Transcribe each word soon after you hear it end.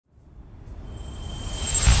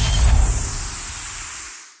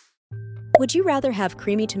Would you rather have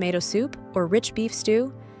creamy tomato soup or rich beef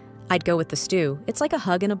stew? I'd go with the stew. It's like a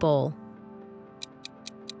hug in a bowl.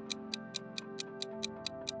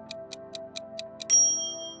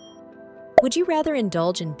 Would you rather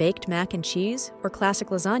indulge in baked mac and cheese or classic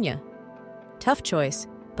lasagna? Tough choice,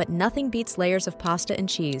 but nothing beats layers of pasta and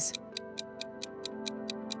cheese.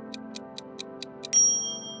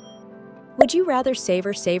 Would you rather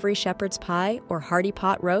savor savory shepherd's pie or hearty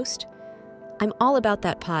pot roast? I'm all about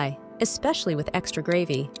that pie, especially with extra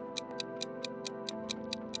gravy.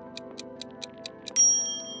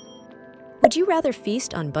 Would you rather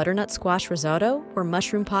feast on butternut squash risotto or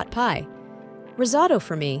mushroom pot pie? Risotto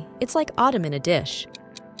for me, it's like autumn in a dish.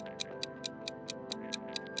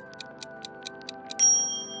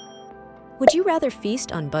 Would you rather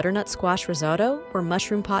feast on butternut squash risotto or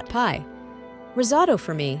mushroom pot pie? Risotto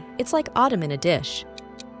for me, it's like autumn in a dish.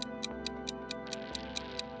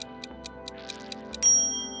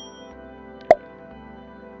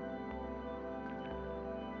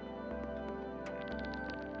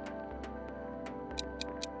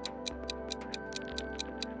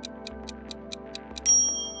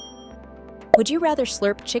 Would you rather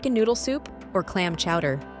slurp chicken noodle soup or clam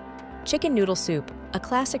chowder? Chicken noodle soup, a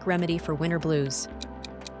classic remedy for winter blues.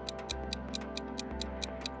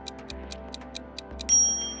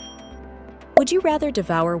 Would you rather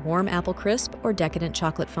devour warm apple crisp or decadent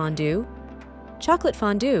chocolate fondue? Chocolate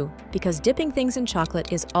fondue, because dipping things in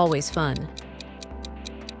chocolate is always fun.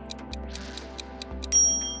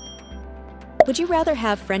 Would you rather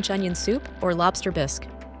have French onion soup or lobster bisque?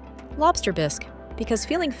 Lobster bisque, because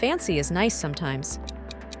feeling fancy is nice sometimes.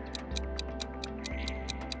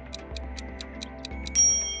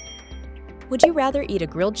 Would you rather eat a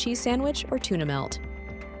grilled cheese sandwich or tuna melt?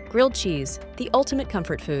 Grilled cheese, the ultimate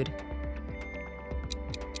comfort food.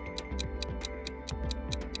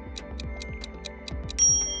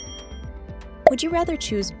 Would you rather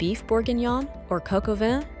choose beef bourguignon or coq au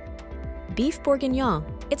vin? Beef bourguignon,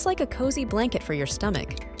 it's like a cozy blanket for your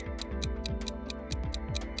stomach.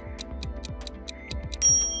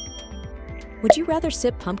 Would you rather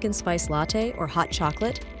sip pumpkin spice latte or hot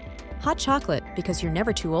chocolate? Hot chocolate, because you're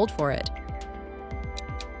never too old for it.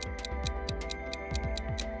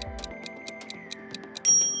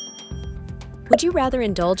 Would you rather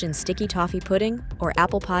indulge in sticky toffee pudding or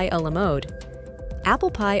apple pie a la mode?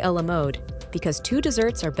 Apple pie a la mode, because two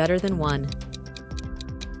desserts are better than one.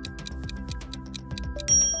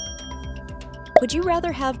 Would you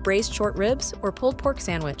rather have braised short ribs or pulled pork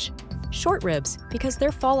sandwich? Short ribs, because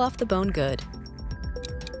they're fall off the bone good.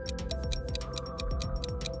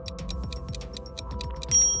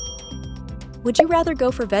 Would you rather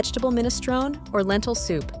go for vegetable minestrone or lentil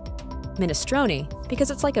soup? Minestrone,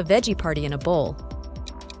 because it's like a veggie party in a bowl.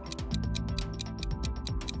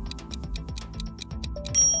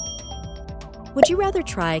 Would you rather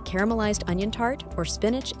try caramelized onion tart or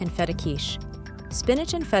spinach and feta quiche?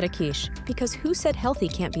 Spinach and feta quiche, because who said healthy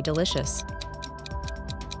can't be delicious?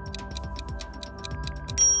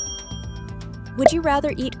 Would you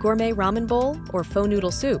rather eat gourmet ramen bowl or faux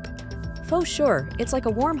noodle soup? Faux sure, it's like a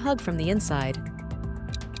warm hug from the inside.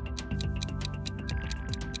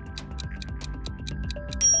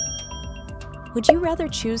 Would you rather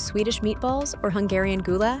choose Swedish meatballs or Hungarian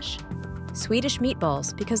goulash? Swedish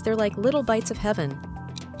meatballs, because they're like little bites of heaven.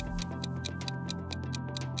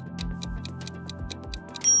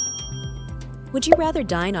 Would you rather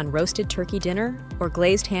dine on roasted turkey dinner or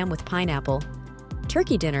glazed ham with pineapple?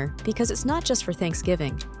 Turkey dinner, because it's not just for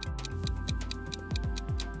Thanksgiving.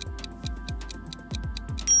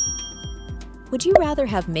 Would you rather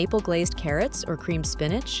have maple glazed carrots or creamed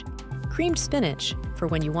spinach? Creamed spinach, for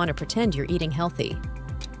when you want to pretend you're eating healthy.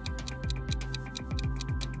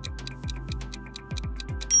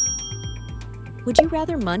 Would you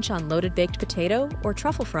rather munch on loaded baked potato or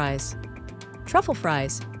truffle fries? Truffle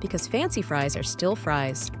fries, because fancy fries are still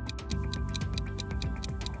fries.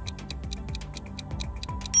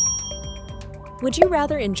 Would you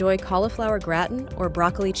rather enjoy cauliflower gratin or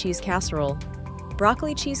broccoli cheese casserole?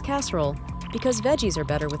 Broccoli cheese casserole, because veggies are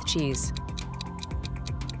better with cheese.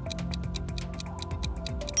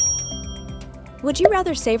 Would you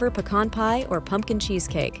rather savor pecan pie or pumpkin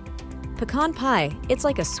cheesecake? Pecan pie, it's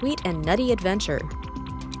like a sweet and nutty adventure.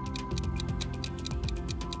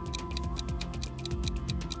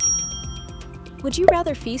 Would you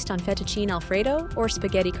rather feast on fettuccine alfredo or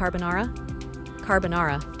spaghetti carbonara?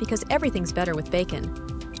 Carbonara, because everything's better with bacon.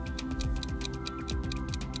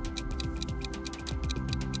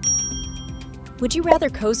 Would you rather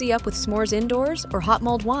cozy up with s'mores indoors or hot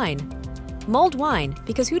mulled wine? Mulled wine,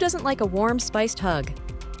 because who doesn't like a warm, spiced hug?